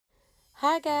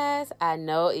Hi guys, I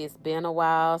know it's been a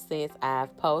while since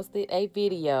I've posted a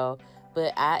video,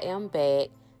 but I am back.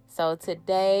 So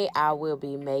today I will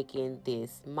be making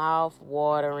this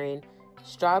mouth-watering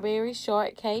strawberry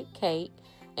shortcake cake,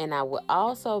 and I will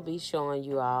also be showing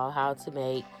you all how to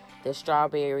make the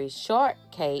strawberry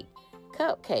shortcake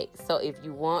cupcake. So if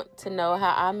you want to know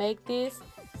how I make this,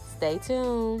 stay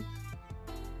tuned.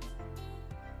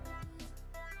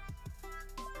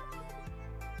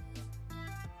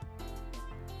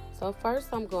 So first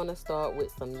I'm going to start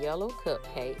with some yellow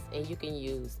cupcakes, and you can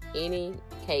use any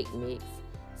cake mix,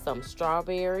 some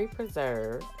strawberry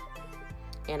preserve,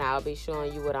 and I'll be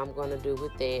showing you what I'm going to do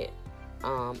with that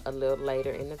a little later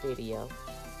in the video.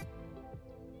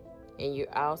 And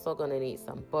you're also going to need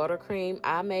some buttercream.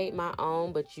 I made my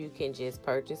own, but you can just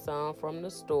purchase some from the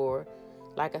store.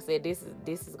 Like I said, this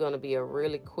is going to be a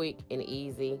really quick and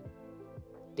easy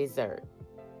dessert.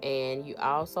 And you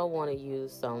also want to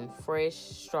use some fresh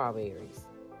strawberries.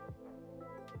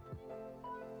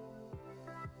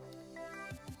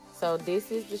 So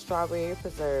this is the strawberry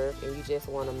preserve, and you just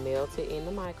want to melt it in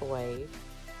the microwave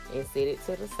and set it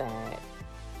to the side.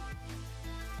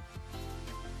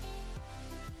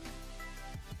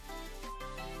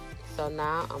 So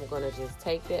now I'm going to just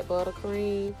take that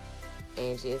buttercream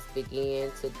and just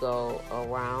begin to go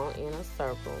around in a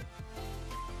circle.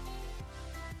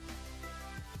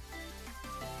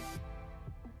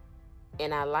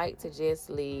 And I like to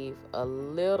just leave a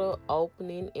little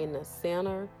opening in the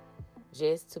center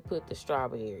just to put the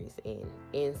strawberries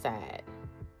inside.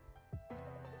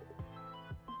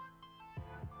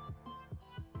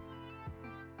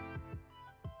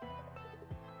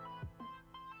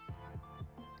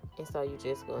 And so you're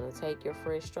just going to take your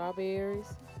fresh strawberries,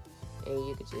 and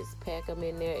you can just pack them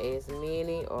in there, as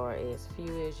many or as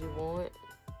few as you want.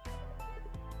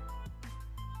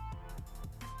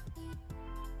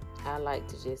 I like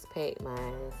to just pack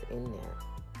mine in there.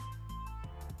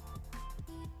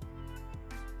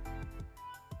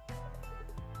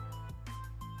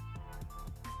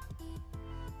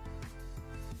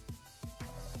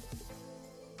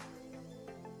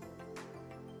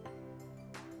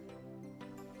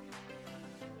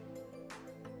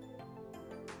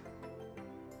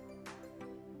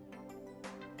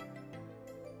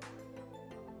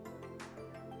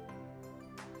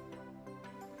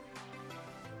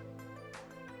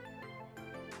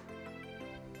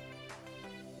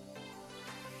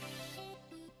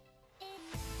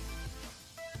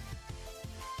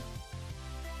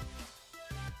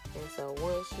 And so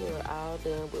once you're all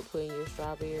done with putting your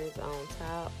strawberries on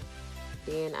top,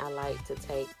 then I like to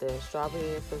take the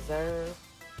strawberry preserve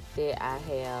that I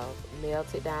have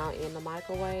melted down in the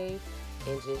microwave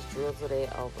and just drizzle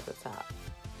that over the top.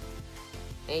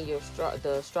 And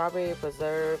the strawberry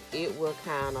preserve, it will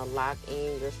kind of lock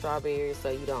in your strawberries, so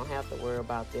you don't have to worry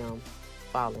about them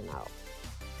falling off.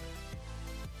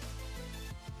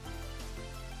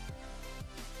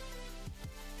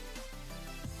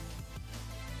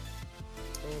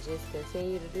 And just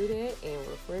continue to do that and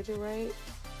refrigerate.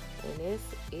 And that's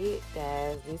it,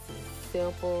 guys. This is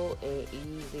simple and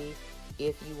easy.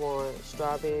 If you want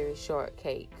strawberry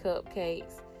shortcake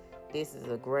cupcakes, this is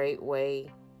a great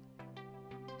way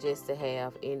just to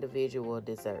have individual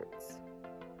desserts.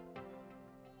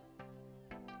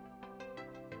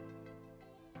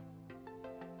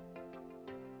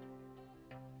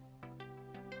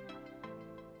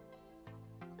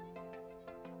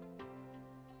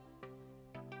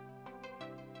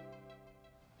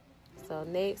 So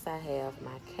next I have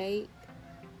my cake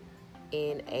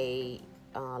in a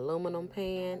aluminum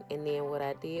pan, and then what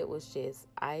I did was just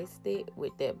iced it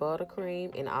with that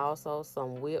buttercream and also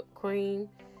some whipped cream.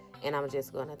 And I'm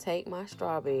just going to take my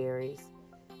strawberries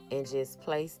and just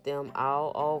place them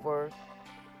all over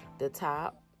the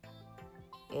top.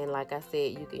 And like I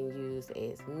said, you can use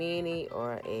as many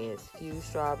or as few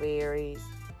strawberries.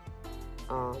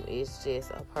 It's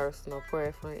just a personal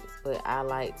preference, but I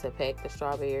like to pack the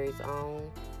strawberries on.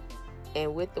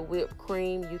 And with the whipped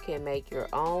cream, you can make your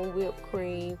own whipped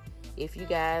cream. If you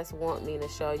guys want me to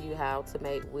show you how to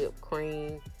make whipped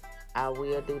cream, I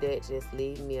will do that. Just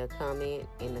leave me a comment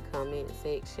in the comment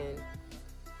section.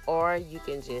 Or you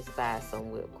can just buy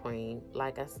some whipped cream.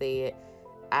 Like I said,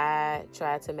 I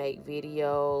try to make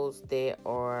videos that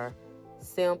are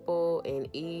simple and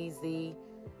easy.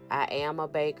 I am a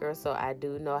baker, so I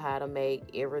do know how to make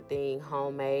everything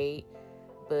homemade.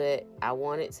 But I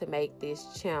wanted to make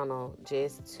this channel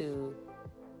just to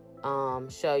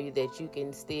show you that you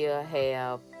can still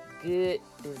have good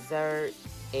dessert,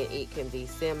 and it can be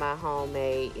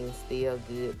semi-homemade and still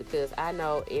good, because I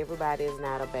know everybody is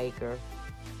not a baker.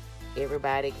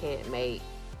 Everybody can't make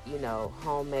you know,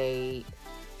 homemade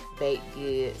baked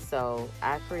goods. So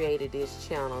I created this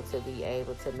channel to be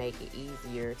able to make it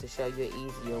easier, to show you an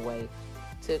easier way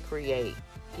to create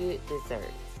good desserts.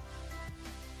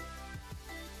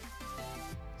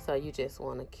 So you just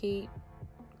want to keep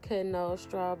cutting those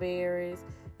strawberries.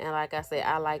 And like I said,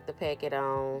 I like to pack it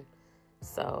on,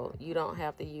 so you don't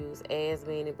have to use as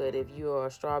many. But if you are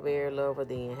a strawberry lover,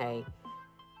 then hey,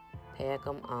 pack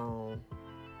them on.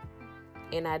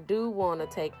 And I do want to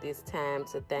take this time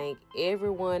to thank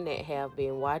everyone that have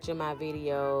been watching my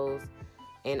videos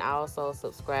and also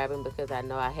subscribing, because I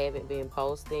know I haven't been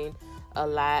posting a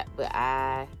lot, but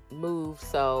I moved,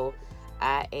 so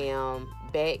I am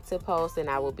back to posting.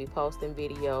 I will be posting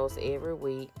videos every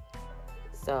week,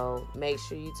 so make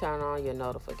sure you turn on your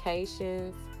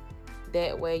notifications.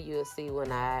 That way you'll see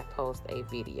when I post a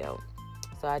video.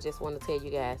 So I just want to tell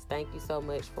you guys, thank you so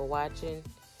much for watching,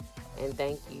 and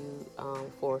thank you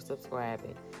for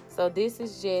subscribing. So this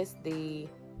is just the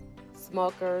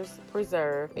Smucker's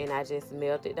preserve, and I just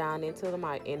melt it down into the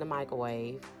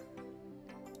microwave.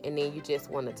 And then you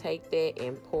just want to take that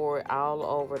and pour it all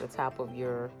over the top of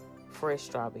your fresh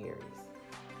strawberries.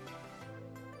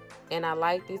 And I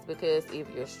like this because if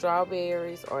your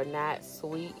strawberries are not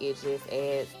sweet, it just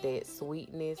adds that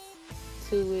sweetness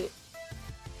to it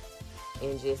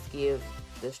and just gives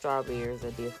the strawberries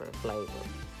a different flavor.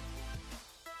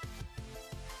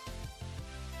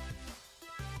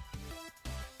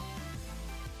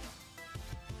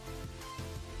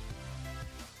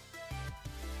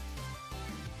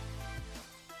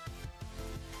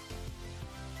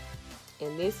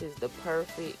 And this is the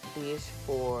perfect dish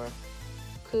for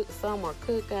summer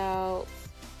cookouts,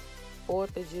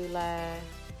 4th of July.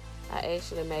 I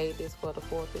actually made this for the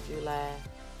 4th of July.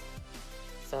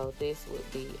 So this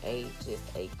would be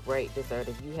just a great dessert.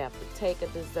 If you have to take a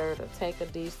dessert or take a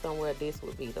dish somewhere, this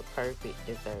would be the perfect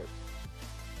dessert.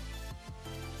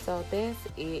 So that's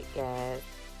it, guys.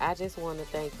 I just want to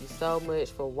thank you so much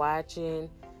for watching.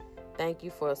 Thank you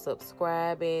for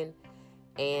subscribing.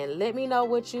 And let me know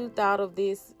what you thought of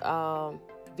this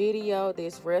video,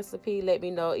 this recipe. Let me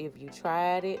know if you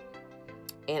tried it.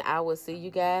 And I will see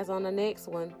you guys on the next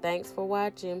one. Thanks for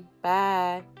watching.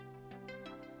 Bye.